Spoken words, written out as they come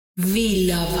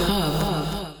We love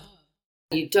Hub.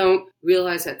 You don't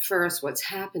realize at first what's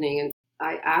happening. And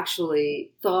I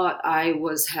actually thought I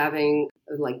was having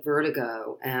like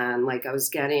vertigo and like I was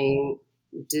getting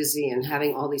dizzy and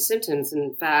having all these symptoms.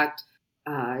 In fact,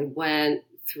 I went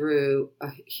through a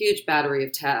huge battery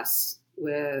of tests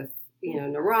with,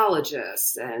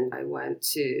 neurologists, and I went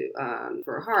to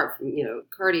for heart,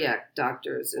 cardiac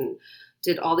doctors, and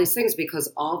did all these things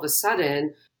because all of a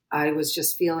sudden I was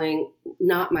just feeling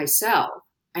not myself.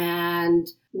 And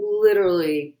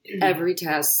literally every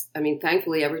test,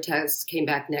 thankfully every test came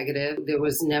back negative. There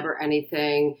was never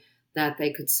anything that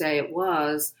they could say it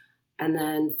was. And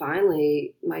then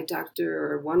finally my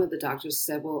doctor, or one of the doctors,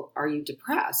 said, well, are you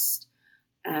depressed?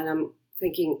 And I'm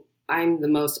thinking, I'm the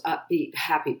most upbeat,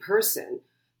 happy person,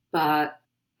 but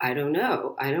I don't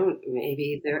know.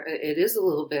 Maybe it is a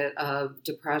little bit of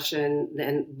depression,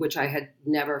 which I had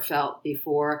never felt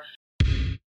before.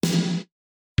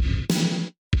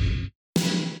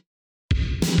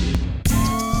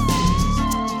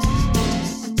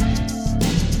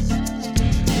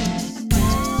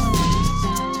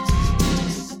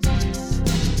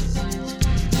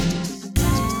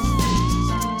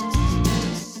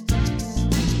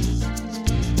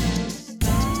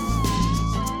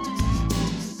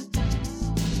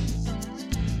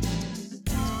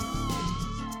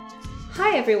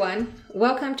 Hi everyone,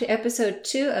 welcome to episode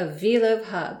 2 of V Love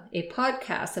Hub, a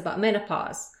podcast about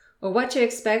menopause, or what to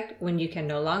expect when you can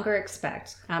no longer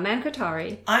expect. I'm Ann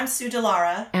Katari. I'm Sue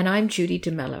DeLara. And I'm Judy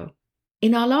DeMello.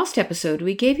 In our last episode,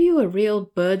 we gave you a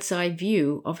real bird's eye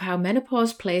view of how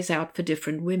menopause plays out for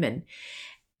different women.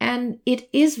 And it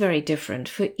is very different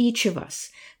for each of us.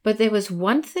 But there was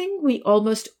one thing we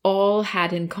almost all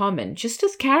had in common, just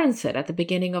as Karen said at the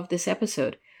beginning of this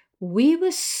episode. We were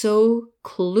so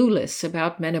clueless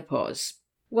about menopause.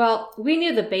 Well, we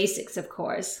knew the basics, of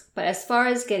course, but as far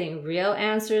as getting real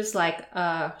answers like,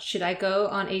 should I go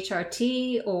on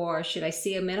HRT or should I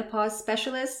see a menopause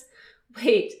specialist?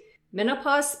 Wait,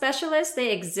 menopause specialists,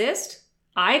 they exist?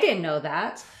 I didn't know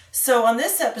that. So on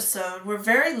this episode, we're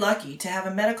very lucky to have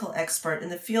a medical expert in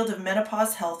the field of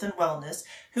menopause health and wellness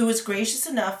who was gracious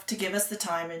enough to give us the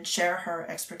time and share her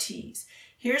expertise.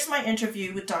 Here's my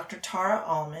interview with Dr. Tara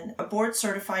Allmen, a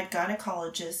board-certified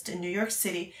gynecologist in New York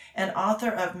City and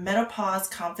author of Menopause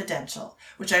Confidential,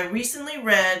 which I recently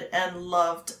read and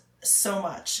loved so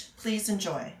much. Please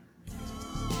enjoy.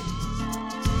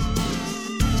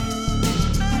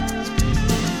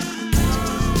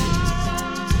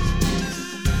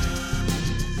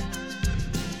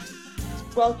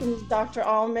 Welcome, Dr.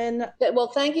 Allmen. Well,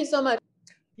 thank you so much.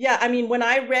 Yeah, when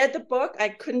I read the book, I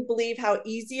couldn't believe how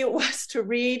easy it was to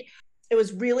read. It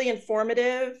was really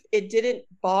informative. It didn't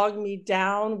bog me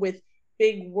down with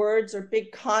big words or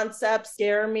big concepts,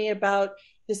 scare me about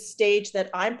the stage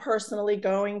that I'm personally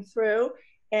going through.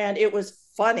 And it was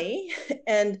funny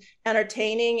and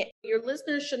entertaining. Your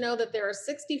listeners should know that there are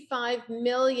 65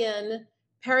 million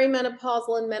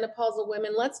perimenopausal and menopausal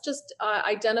women. Let's just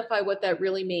identify what that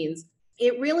really means.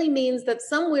 It really means that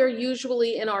somewhere,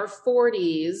 usually in our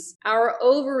 40s, our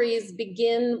ovaries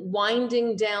begin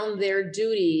winding down their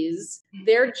duties.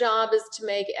 Their job is to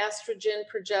make estrogen,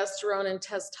 progesterone, and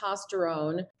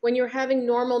testosterone. When you're having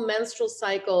normal menstrual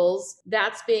cycles,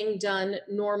 that's being done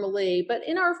normally. But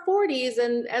in our 40s,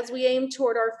 and as we aim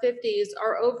toward our 50s,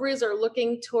 our ovaries are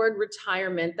looking toward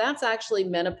retirement. That's actually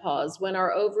menopause, when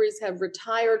our ovaries have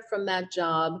retired from that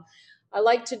job. I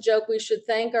like to joke we should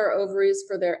thank our ovaries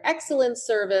for their excellent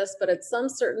service, but at some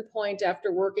certain point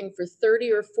after working for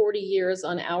 30 or 40 years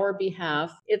on our behalf,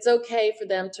 it's okay for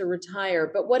them to retire.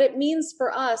 But what it means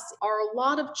for us are a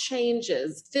lot of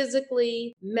changes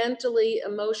physically, mentally,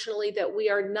 emotionally that we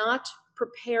are not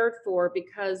prepared for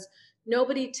because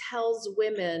nobody tells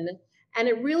women. And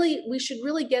we should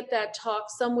really get that talk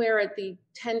somewhere at the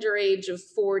tender age of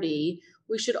 40.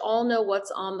 We should all know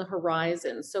what's on the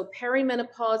horizon. So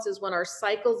perimenopause is when our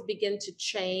cycles begin to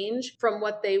change from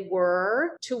what they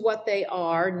were to what they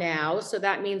are now. So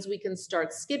that means we can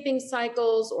start skipping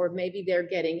cycles, or maybe they're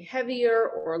getting heavier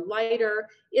or lighter.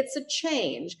 It's a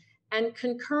change. And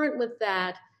concurrent with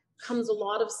that comes a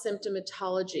lot of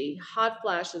symptomatology: hot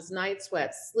flashes, night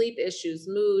sweats, sleep issues,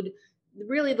 mood.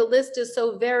 Really, the list is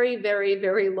so very, very,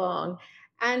 very long.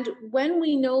 And when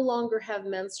we no longer have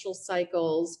menstrual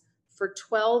cycles for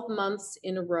 12 months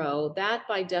in a row, that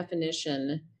by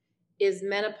definition is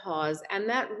menopause. And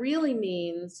that really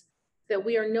means that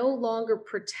we are no longer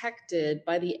protected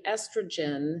by the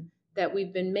estrogen that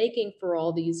we've been making for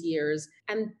all these years,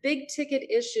 and big ticket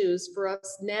issues for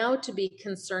us now to be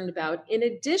concerned about, in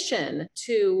addition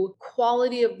to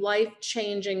quality of life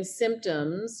changing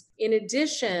symptoms, in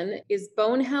addition is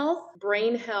bone health,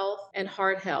 brain health, and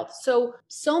heart health. So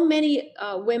many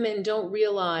women don't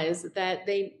realize that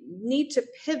they need to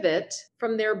pivot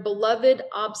from their beloved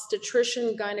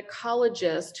obstetrician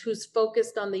gynecologist who's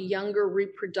focused on the younger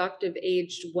reproductive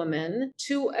aged woman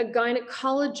to a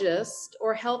gynecologist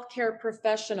or healthcare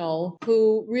professional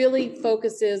who really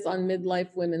focuses on midlife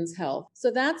women's health. So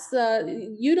that's,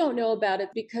 you don't know about it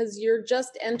because you're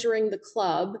just entering the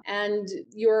club and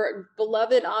your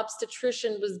beloved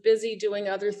obstetrician was busy doing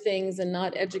other things and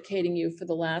not educating you for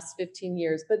the last 15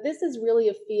 years. But this is really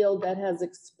a field that has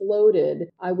exploded,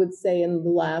 I would say, in the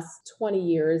last 20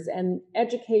 years. And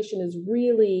education is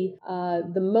really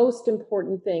the most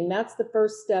important thing. That's the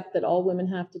first step that all women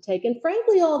have to take. And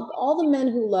frankly, all the men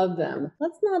who love them,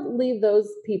 let's not leave those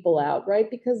people out,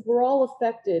 right? Because we're all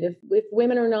affected. If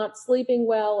women are not sleeping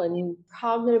well and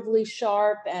cognitively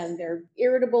sharp and they're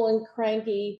irritable and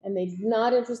cranky and they're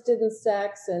not interested in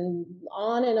sex and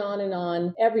on and on and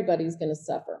on, everybody's going to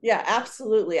suffer. Yeah,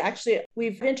 absolutely. Actually,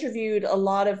 we've interviewed a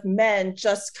lot of men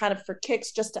just kind of for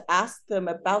kicks, just to ask them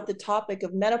about the topic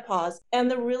of menopause. And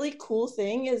the really cool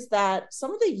thing is that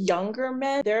some of the younger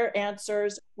men, their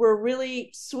answers were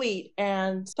really sweet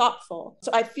and thoughtful.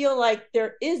 So I feel like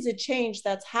there is a change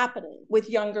that's happening with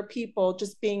younger people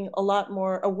just being a lot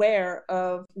more aware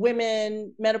of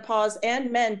women, menopause,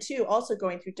 and men too, also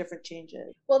going through different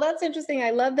changes. Well, that's interesting.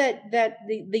 I love that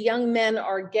the young men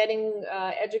are getting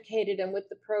educated and with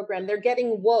the program, they're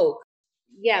getting woke.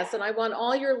 Yes, and I want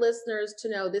all your listeners to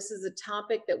know this is a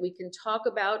topic that we can talk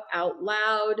about out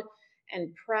loud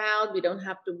and proud. We don't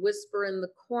have to whisper in the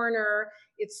corner.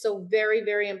 It's so very,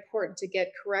 very important to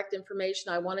get correct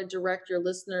information. I want to direct your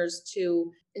listeners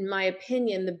to, in my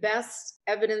opinion, the best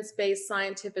evidence-based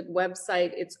scientific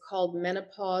website. It's called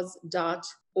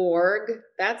menopause.org.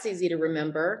 That's easy to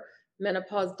remember.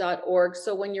 menopause.org.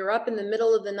 So when you're up in the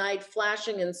middle of the night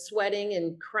flashing and sweating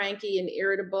and cranky and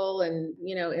irritable and,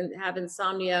 and have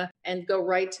insomnia, and go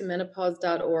right to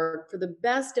menopause.org for the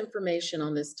best information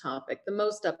on this topic, the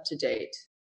most up to date.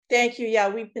 Thank you. Yeah,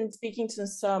 we've been speaking to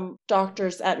some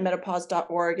doctors at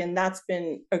menopause.org, and that's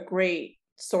been a great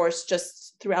source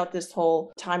just throughout this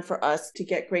whole time for us to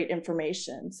get great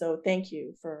information. So thank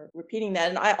you for repeating that.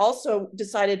 And I also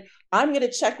decided I'm going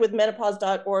to check with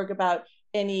menopause.org about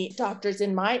any doctors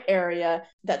in my area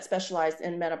that specialize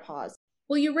in menopause.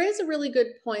 Well, you raise a really good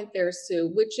point there,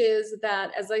 Sue, which is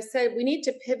that, as I said, we need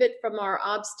to pivot from our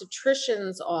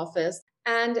obstetrician's office.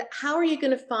 And how are you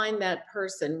going to find that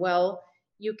person? Well,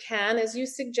 you can, as you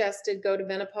suggested, go to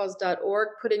menopause.org,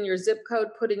 put in your zip code,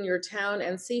 put in your town,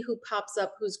 and see who pops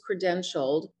up who's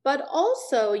credentialed. But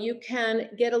also, you can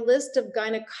get a list of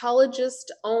gynecologist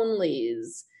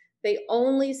onlys. They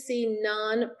only see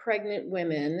non-pregnant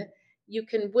women. You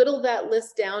can whittle that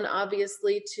list down,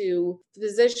 obviously, to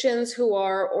physicians who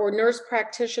are, or nurse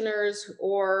practitioners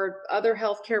or other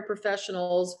healthcare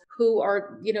professionals who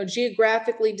are,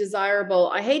 geographically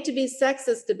desirable. I hate to be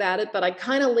sexist about it, but I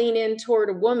kind of lean in toward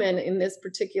a woman in this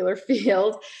particular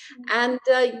field. And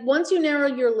once you narrow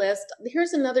your list,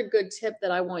 here's another good tip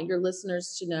that I want your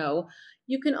listeners to know.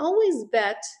 You can always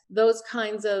vet those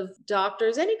kinds of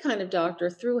doctors, any kind of doctor,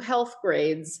 through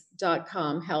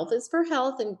healthgrades.com. Health is for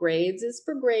health and grades is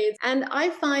for grades. And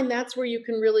I find that's where you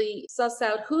can really suss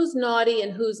out who's naughty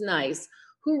and who's nice,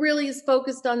 who really is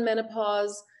focused on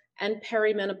menopause and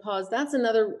perimenopause. That's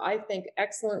another, I think,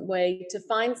 excellent way to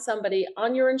find somebody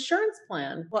on your insurance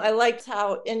plan. Well, I liked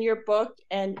how in your book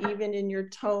and even in your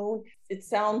tone, it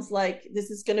sounds like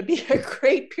this is going to be a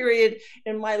great period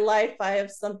in my life. I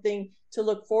have something to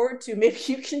look forward to. Maybe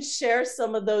you can share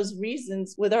some of those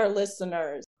reasons with our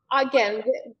listeners. Again,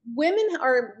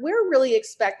 we're really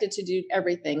expected to do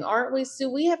everything, aren't we, Sue?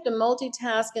 We have to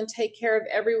multitask and take care of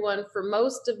everyone for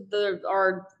most of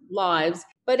our lives.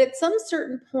 But at some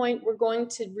certain point, we're going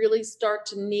to really start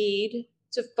to need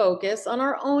to focus on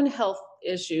our own health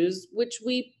issues, which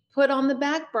we put on the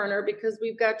back burner because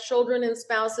we've got children and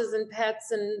spouses and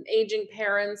pets and aging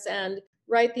parents and,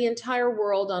 right, the entire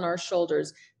world on our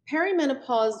shoulders.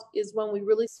 Perimenopause is when we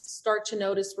really start to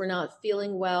notice we're not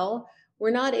feeling well.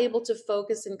 We're not able to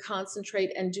focus and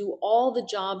concentrate and do all the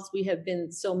jobs we have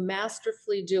been so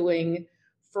masterfully doing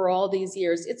for all these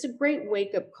years. It's a great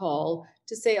wake-up call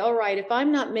to say, all right, if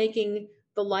I'm not making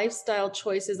the lifestyle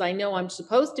choices I know I'm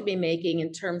supposed to be making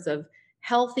in terms of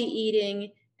healthy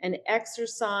eating and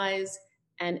exercise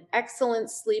and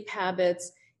excellent sleep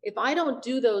habits, if I don't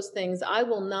do those things, I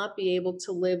will not be able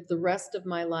to live the rest of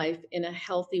my life in a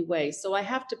healthy way. So I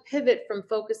have to pivot from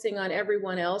focusing on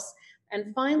everyone else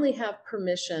and finally have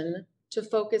permission to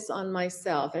focus on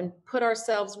myself and put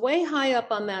ourselves way high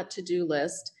up on that to-do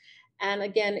list And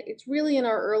again, it's really in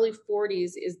our early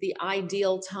 40s is the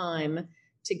ideal time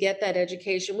to get that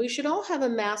education. We should all have a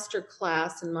master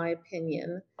class, in my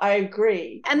opinion. I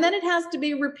agree. And then it has to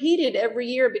be repeated every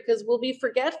year because we'll be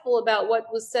forgetful about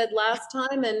what was said last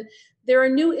time. And there are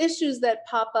new issues that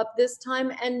pop up this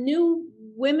time, and new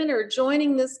women are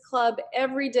joining this club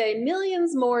every day.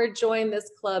 Millions more join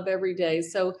this club every day.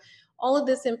 So all of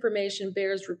this information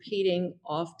bears repeating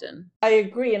often. I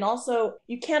agree. And also,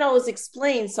 you can't always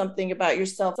explain something about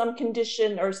yourself. Some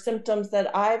condition or symptoms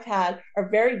that I've had are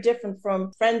very different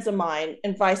from friends of mine,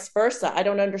 and vice versa. I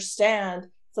don't understand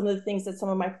some of the things that some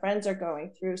of my friends are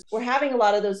going through. We're having a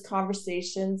lot of those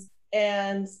conversations.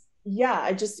 And yeah,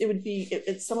 it would be,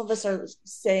 some of us are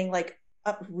saying like,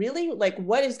 really? Like,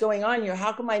 what is going on here?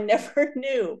 How come I never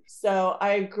knew? So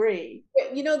I agree.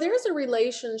 There's a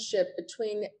relationship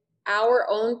between our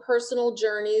own personal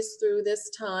journeys through this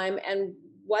time and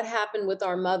what happened with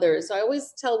our mothers. So I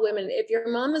always tell women, if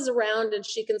your mom is around and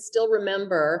she can still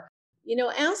remember,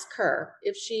 ask her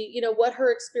if she, what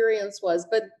her experience was.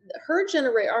 But her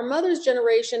generation, our mother's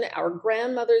generation, our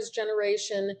grandmother's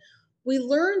generation, we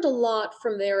learned a lot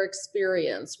from their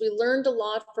experience. We learned a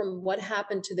lot from what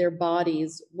happened to their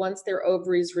bodies once their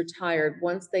ovaries retired,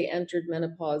 once they entered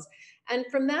menopause. And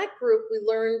from that group, we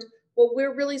learned what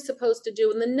we're really supposed to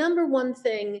do. And the number one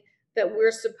thing that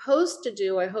we're supposed to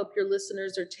do, I hope your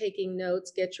listeners are taking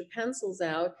notes, get your pencils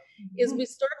out, is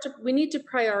we need to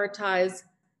prioritize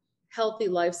healthy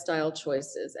lifestyle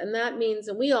choices. And that means,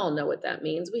 and we all know what that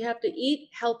means, we have to eat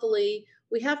healthily.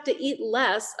 We have to eat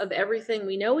less of everything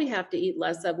we know we have to eat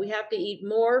less of. We have to eat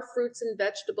more fruits and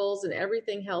vegetables and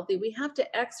everything healthy. We have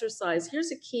to exercise.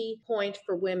 Here's a key point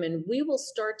for women. We will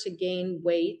start to gain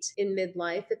weight in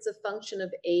midlife. It's a function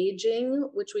of aging,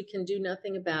 which we can do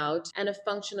nothing about, and a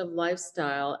function of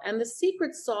lifestyle. And the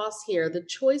secret sauce here, the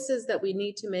choices that we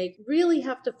need to make, really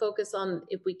have to focus on,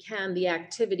 if we can, the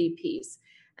activity piece.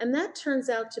 And that turns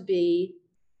out to be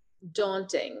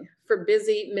daunting for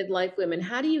busy midlife women.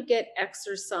 How do you get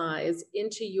exercise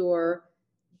into your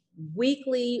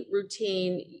weekly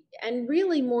routine and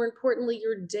really, more importantly,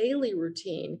 your daily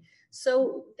routine?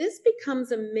 So this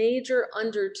becomes a major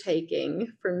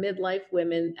undertaking for midlife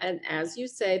women. And as you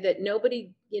say, that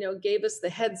nobody, gave us the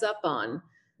heads up on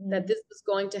that this was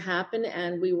going to happen,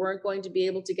 and we weren't going to be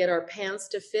able to get our pants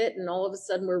to fit. And all of a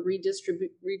sudden we're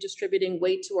redistributing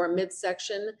weight to our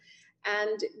midsection.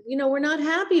 And, we're not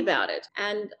happy about it.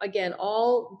 And again,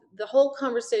 the whole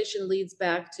conversation leads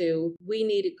back to, we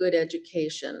need a good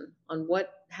education on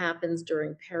what happens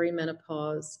during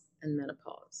perimenopause and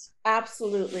menopause.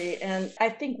 Absolutely. And I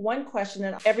think one question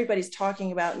that everybody's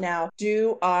talking about now,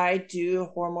 do I do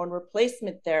hormone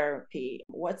replacement therapy?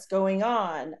 What's going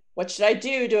on? What should I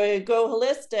do? Do I go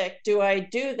holistic? Do I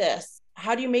do this?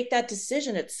 How do you make that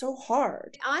decision? It's so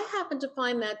hard. I happen to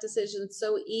find that decision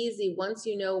so easy once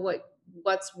you know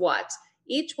what's what.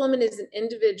 Each woman is an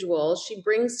individual. She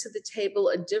brings to the table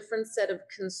a different set of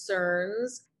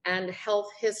concerns and health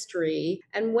history.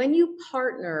 And when you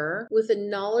partner with a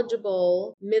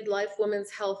knowledgeable midlife women's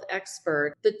health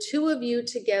expert, the two of you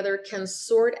together can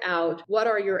sort out what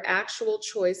are your actual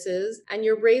choices. And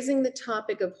you're raising the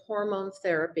topic of hormone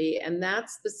therapy, and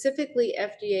that's specifically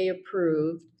FDA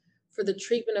approved for the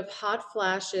treatment of hot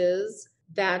flashes,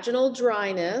 vaginal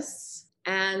dryness,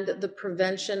 and the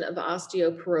prevention of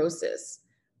osteoporosis.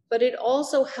 But it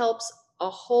also helps a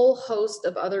whole host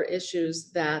of other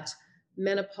issues that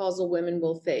menopausal women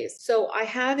will face. So I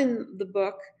have in the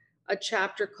book a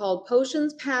chapter called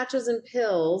Potions, Patches, and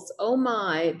Pills, oh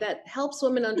my, that helps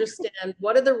women understand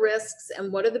what are the risks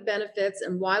and what are the benefits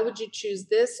and why would you choose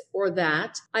this or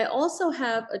that. I also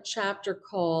have a chapter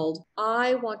called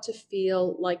I Want to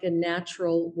Feel Like a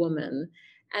Natural Woman.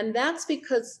 And that's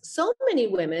because so many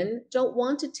women don't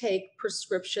want to take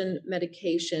prescription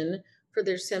medication for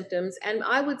their symptoms. And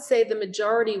I would say the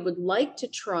majority would like to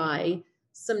try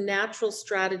some natural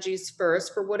strategies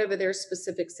first for whatever their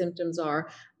specific symptoms are.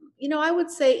 I would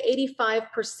say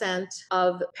 85%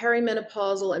 of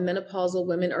perimenopausal and menopausal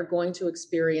women are going to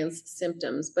experience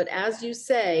symptoms. But as you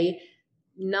say,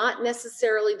 not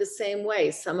necessarily the same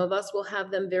way. Some of us will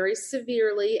have them very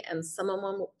severely, and some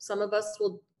of us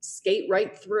will skate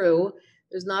right through.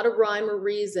 There's not a rhyme or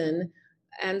reason.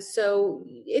 And so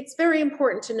it's very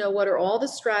important to know what are all the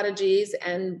strategies.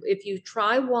 And if you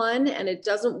try one and it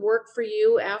doesn't work for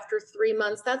you after 3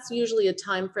 months, that's usually a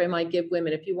time frame I give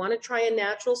women. If you want to try a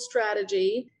natural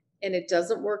strategy and it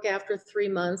doesn't work after 3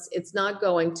 months, it's not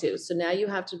going to. So now you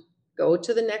have to go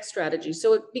to the next strategy.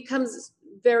 So it becomes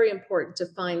very important to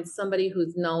find somebody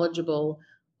who's knowledgeable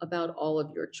about all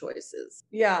of your choices.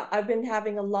 Yeah, I've been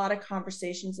having a lot of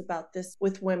conversations about this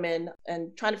with women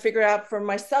and trying to figure out for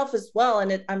myself as well.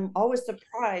 And I'm always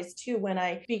surprised too when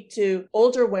I speak to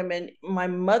older women, my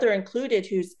mother included,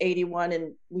 who's 81,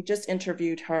 and we just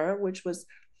interviewed her, which was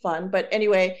fun. But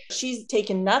anyway, she's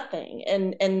taken nothing.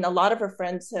 And a lot of her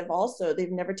friends have also,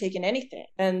 they've never taken anything.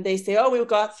 And they say, oh, we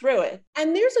got through it.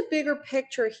 And there's a bigger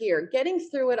picture here. Getting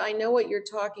through it, I know what you're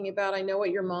talking about. I know what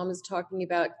your mom is talking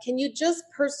about. Can you just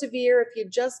persevere? If you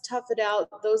just tough it out,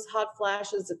 those hot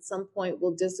flashes at some point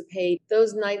will dissipate.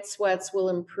 Those night sweats will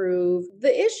improve.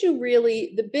 The issue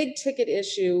really, the big ticket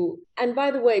issue, and by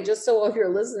the way, just so all of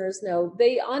your listeners know,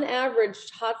 they on average,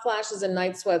 hot flashes and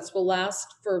night sweats will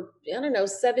last for,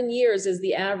 7 years is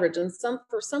the average. And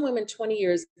for some women, 20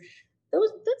 years.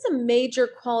 That's a major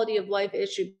quality of life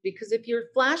issue, because if you're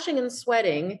flashing and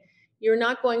sweating, you're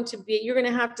going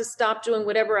to have to stop doing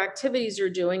whatever activities you're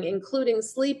doing, including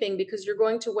sleeping, because you're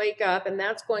going to wake up and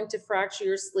that's going to fracture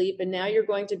your sleep. And now you're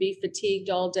going to be fatigued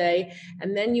all day.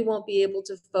 And then you won't be able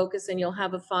to focus and you'll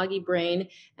have a foggy brain.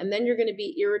 And then you're going to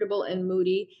be irritable and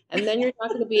moody. And then you're not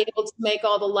going to be able to make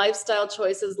all the lifestyle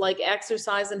choices like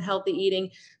exercise and healthy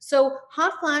eating. So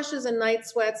hot flashes and night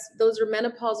sweats, those are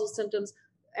menopausal symptoms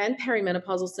and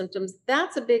perimenopausal symptoms.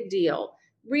 That's a big deal.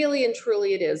 Really and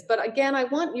truly it is. But again, I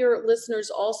want your listeners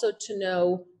also to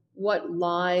know what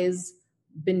lies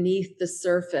beneath the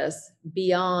surface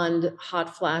beyond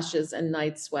hot flashes and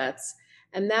night sweats.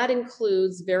 And that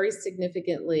includes very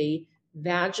significantly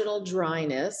vaginal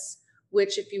dryness,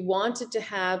 which if you wanted to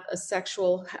have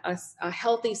a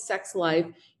healthy sex life,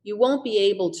 you won't be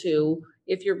able to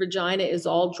if your vagina is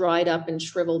all dried up and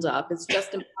shriveled up. It's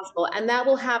just impossible. And that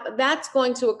will happen. That's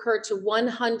going to occur to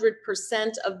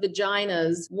 100% of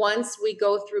vaginas once we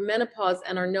go through menopause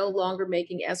and are no longer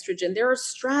making estrogen. There are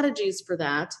strategies for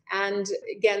that. And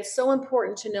again, so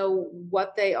important to know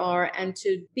what they are and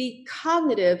to be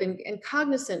cognitive and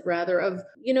cognizant rather of,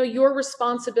 your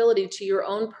responsibility to your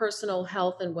own personal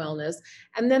health and wellness.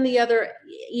 And then the other,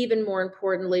 even more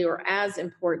importantly, or as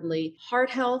importantly, heart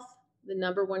health, the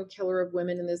number one killer of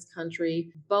women in this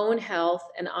country, bone health,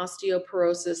 and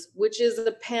osteoporosis, which is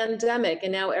a pandemic.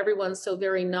 And now everyone's so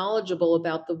very knowledgeable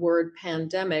about the word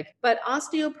pandemic. But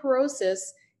osteoporosis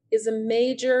is a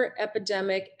major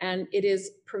epidemic and it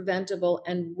is preventable.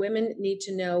 And women need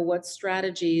to know what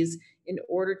strategies in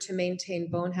order to maintain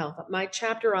bone health. My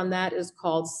chapter on that is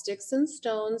called Sticks and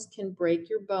Stones Can Break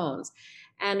Your Bones.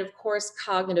 And of course,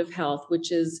 cognitive health,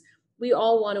 which is we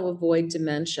all want to avoid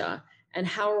dementia. And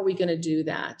how are we going to do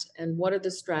that? And what are the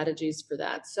strategies for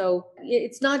that? So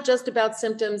it's not just about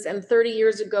symptoms. And 30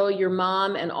 years ago, your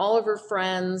mom and all of her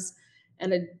friends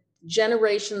and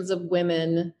generations of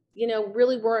women,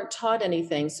 really weren't taught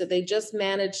anything. So they just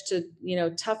managed to,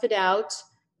 tough it out.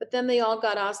 But then they all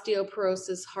got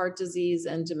osteoporosis, heart disease,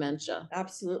 and dementia.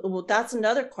 Absolutely. Well, that's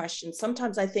another question.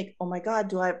 Sometimes I think, oh my God,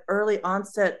 do I have early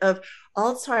onset of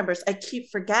Alzheimer's? I keep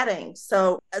forgetting.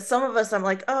 So some of us, I'm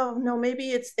like, oh no,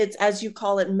 maybe it's as you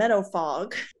call it,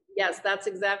 menofog. Yes, that's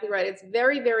exactly right. It's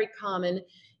very, very common.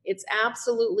 It's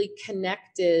absolutely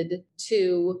connected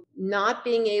to not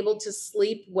being able to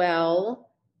sleep well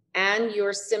and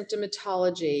your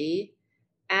symptomatology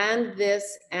and this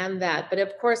and that. But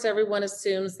of course, everyone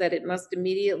assumes that it must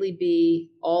immediately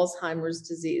be Alzheimer's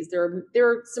disease. There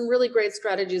are some really great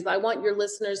strategies. I want your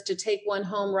listeners to take one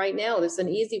home right now. This is an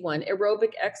easy one.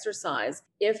 Aerobic exercise.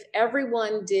 If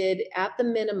everyone did at the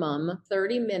minimum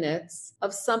 30 minutes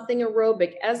of something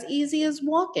aerobic, as easy as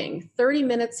walking, 30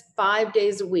 minutes, 5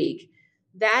 days a week,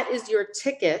 that is your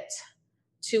ticket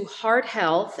to heart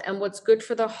health. And what's good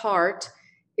for the heart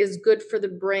is good for the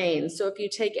brain. So if you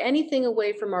take anything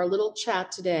away from our little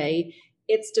chat today,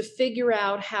 it's to figure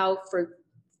out how for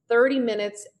 30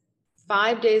 minutes,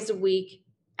 5 days a week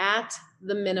at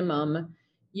the minimum,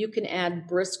 you can add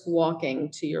brisk walking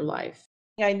to your life.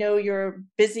 I know you're a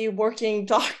busy working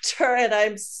doctor, and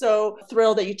I'm so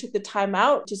thrilled that you took the time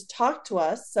out to talk to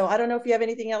us. So I don't know if you have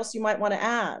anything else you might want to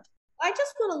add. I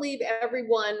just want to leave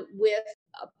everyone with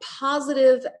a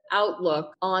positive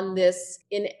outlook on this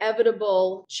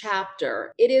inevitable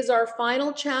chapter. It is our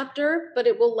final chapter, but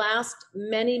it will last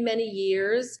many, many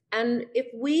years. And if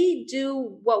we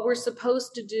do what we're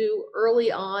supposed to do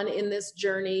early on in this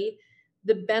journey,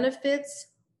 the benefits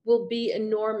will be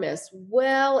enormous,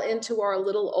 well into our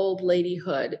little old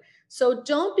ladyhood. So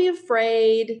don't be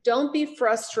afraid. Don't be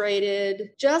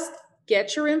frustrated. Just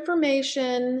get your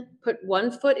information, put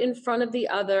one foot in front of the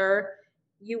other.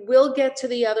 You will get to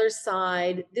the other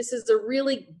side. This is a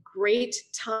really great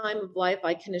time of life,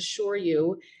 I can assure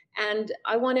you. And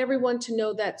I want everyone to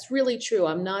know that's really true.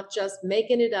 I'm not just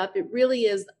making it up. It really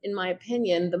is, in my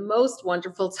opinion, the most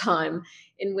wonderful time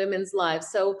in women's lives.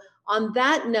 So on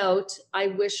that note, I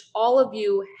wish all of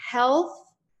you health,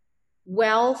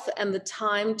 wealth, and the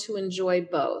time to enjoy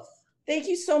both. Thank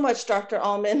you so much, Dr.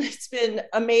 Allmen. It's been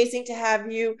amazing to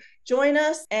have you join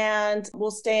us, and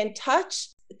we'll stay in touch.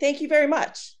 Thank you very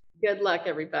much. Good luck,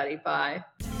 everybody. Bye.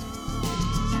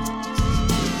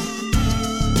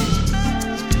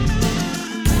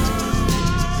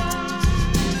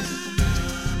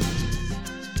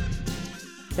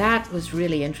 That was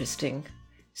really interesting.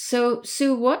 So,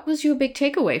 Sue, what was your big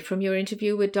takeaway from your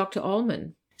interview with Dr.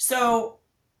 Allmen? So,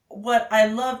 what I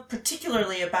love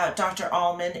particularly about Dr.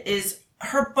 Allmen is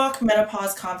her book,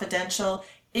 Menopause Confidential,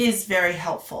 is very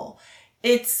helpful.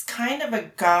 It's kind of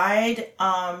a guide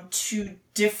to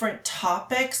different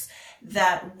topics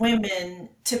that women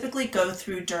typically go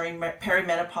through during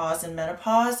perimenopause and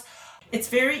menopause. It's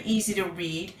very easy to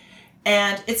read,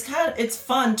 and it's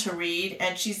fun to read,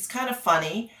 and she's kind of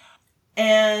funny.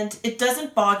 And it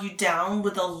doesn't bog you down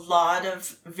with a lot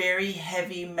of very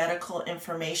heavy medical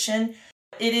information.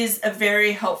 It is a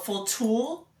very helpful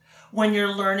tool when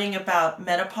you're learning about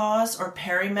menopause or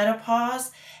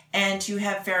perimenopause and you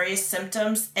have various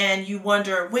symptoms and you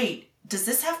wonder, wait, does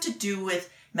this have to do with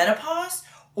menopause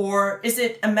or is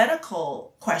it a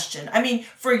medical question? I mean,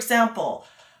 for example,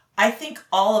 I think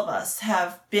all of us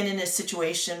have been in a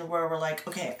situation where we're like,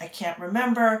 okay, I can't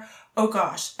remember. Oh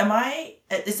gosh,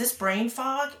 is this brain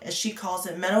fog, as she calls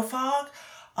it, menofog?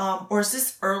 Or is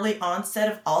this early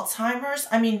onset of Alzheimer's?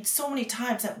 I mean, so many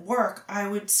times at work, I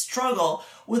would struggle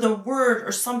with a word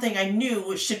or something I knew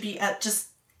which should be just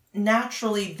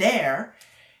naturally there.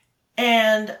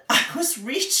 And I was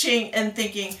reaching and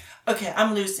thinking, okay,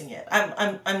 I'm losing it.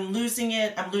 I'm losing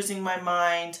it. I'm losing my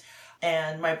mind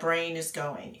and my brain is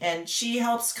going. And she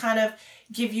helps kind of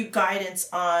give you guidance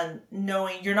on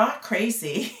knowing you're not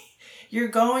crazy. You're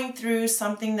going through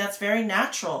something that's very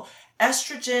natural.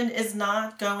 Estrogen is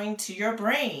not going to your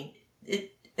brain.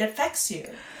 It affects you.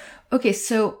 Okay,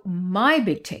 so my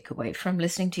big takeaway from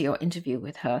listening to your interview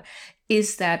with her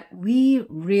is that we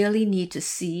really need to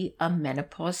see a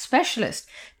menopause specialist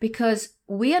because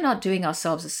we are not doing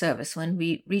ourselves a service when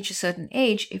we reach a certain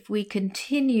age if we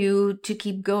continue to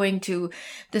keep going to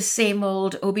the same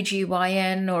old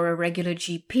OBGYN or a regular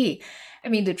GP. I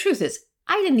mean, the truth is,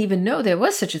 I didn't even know there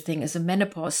was such a thing as a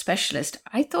menopause specialist.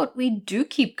 I thought we do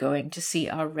keep going to see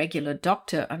our regular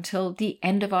doctor until the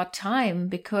end of our time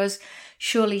because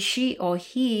surely she or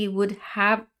he would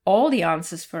have all the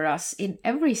answers for us in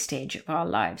every stage of our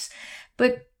lives.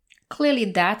 But clearly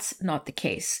that's not the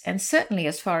case. And certainly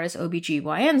as far as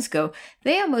OBGYNs go,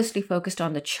 they are mostly focused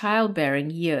on the childbearing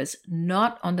years,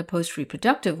 not on the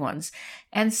post-reproductive ones.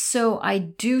 And so I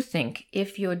do think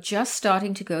if you're just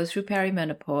starting to go through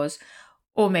perimenopause,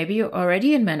 or maybe you're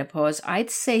already in menopause,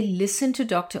 I'd say listen to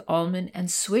Dr. Allmen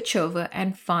and switch over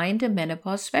and find a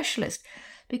menopause specialist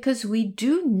because we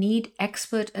do need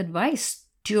expert advice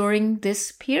during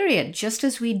this period, just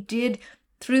as we did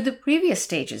through the previous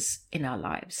stages in our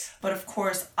lives. But of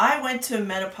course, I went to a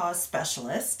menopause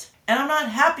specialist and I'm not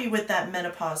happy with that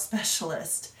menopause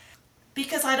specialist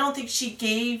because I don't think she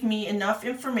gave me enough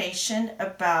information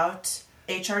about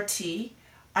HRT.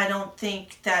 I don't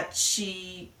think that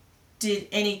she did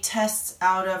any tests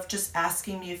out of just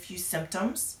asking me a few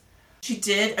symptoms. She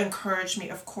did encourage me,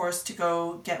 of course, to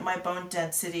go get my bone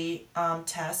density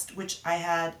test, which I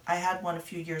had one a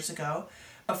few years ago.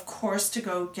 Of course, to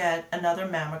go get another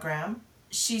mammogram.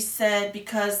 She said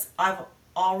because I've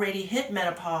already hit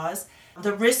menopause,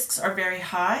 the risks are very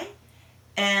high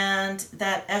and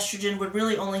that estrogen would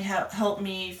really only help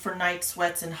me for night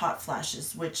sweats and hot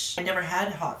flashes, which I never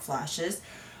had hot flashes.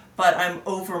 But I'm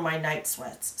over my night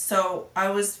sweats. So I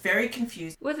was very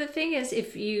confused. Well, the thing is,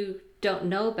 if you don't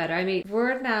know better, I mean,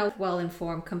 we're now well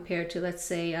informed compared to, let's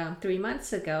say, 3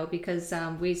 months ago because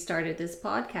we started this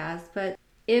podcast. But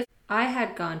if I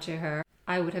had gone to her,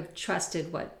 I would have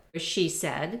trusted what she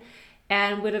said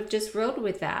and would have just rode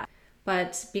with that.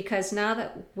 But because now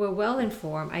that we're well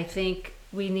informed, I think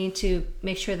we need to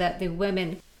make sure that the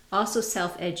women also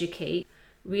self-educate,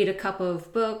 read a couple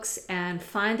of books and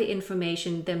find the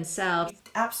information themselves. You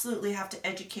absolutely have to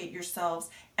educate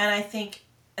yourselves. And I think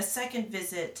a second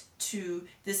visit to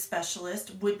this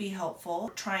specialist would be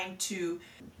helpful. Trying to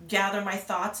gather my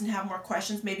thoughts and have more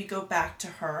questions, maybe go back to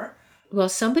her. Well,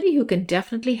 somebody who can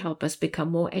definitely help us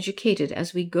become more educated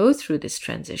as we go through this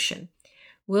transition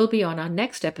will be on our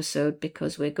next episode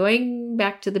because we're going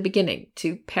back to the beginning,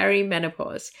 to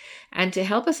perimenopause. And to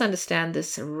help us understand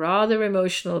this rather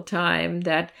emotional time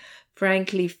that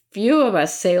frankly few of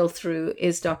us sail through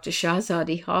is Dr.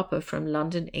 Shahzadi Harper from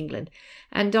London, England.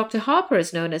 And Dr. Harper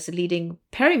is known as a leading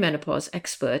perimenopause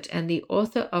expert and the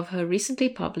author of her recently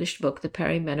published book, The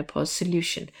Perimenopause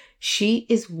Solution. She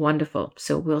is wonderful,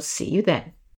 so we'll see you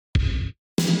then.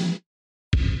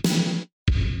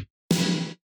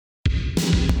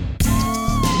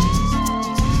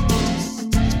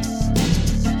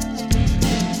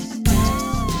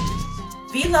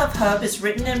 V-Love Hub is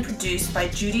written and produced by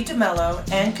Judy DeMello,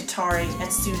 Ann Katari,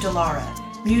 and Sue Delara.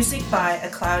 Music by A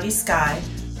Cloudy Sky.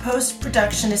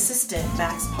 Post-production assistant,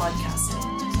 Max Podcasting.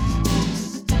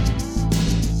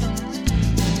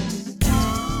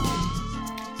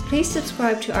 Please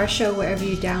subscribe to our show wherever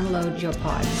you download your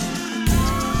pods.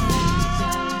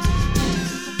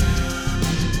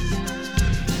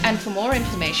 And for more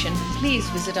information, please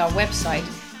visit our website,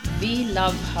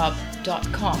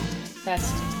 vlovehub.com.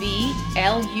 That's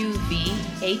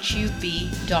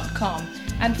VLUVHUB.com.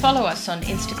 And follow us on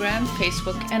Instagram,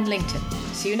 Facebook, and LinkedIn.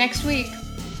 See you next week.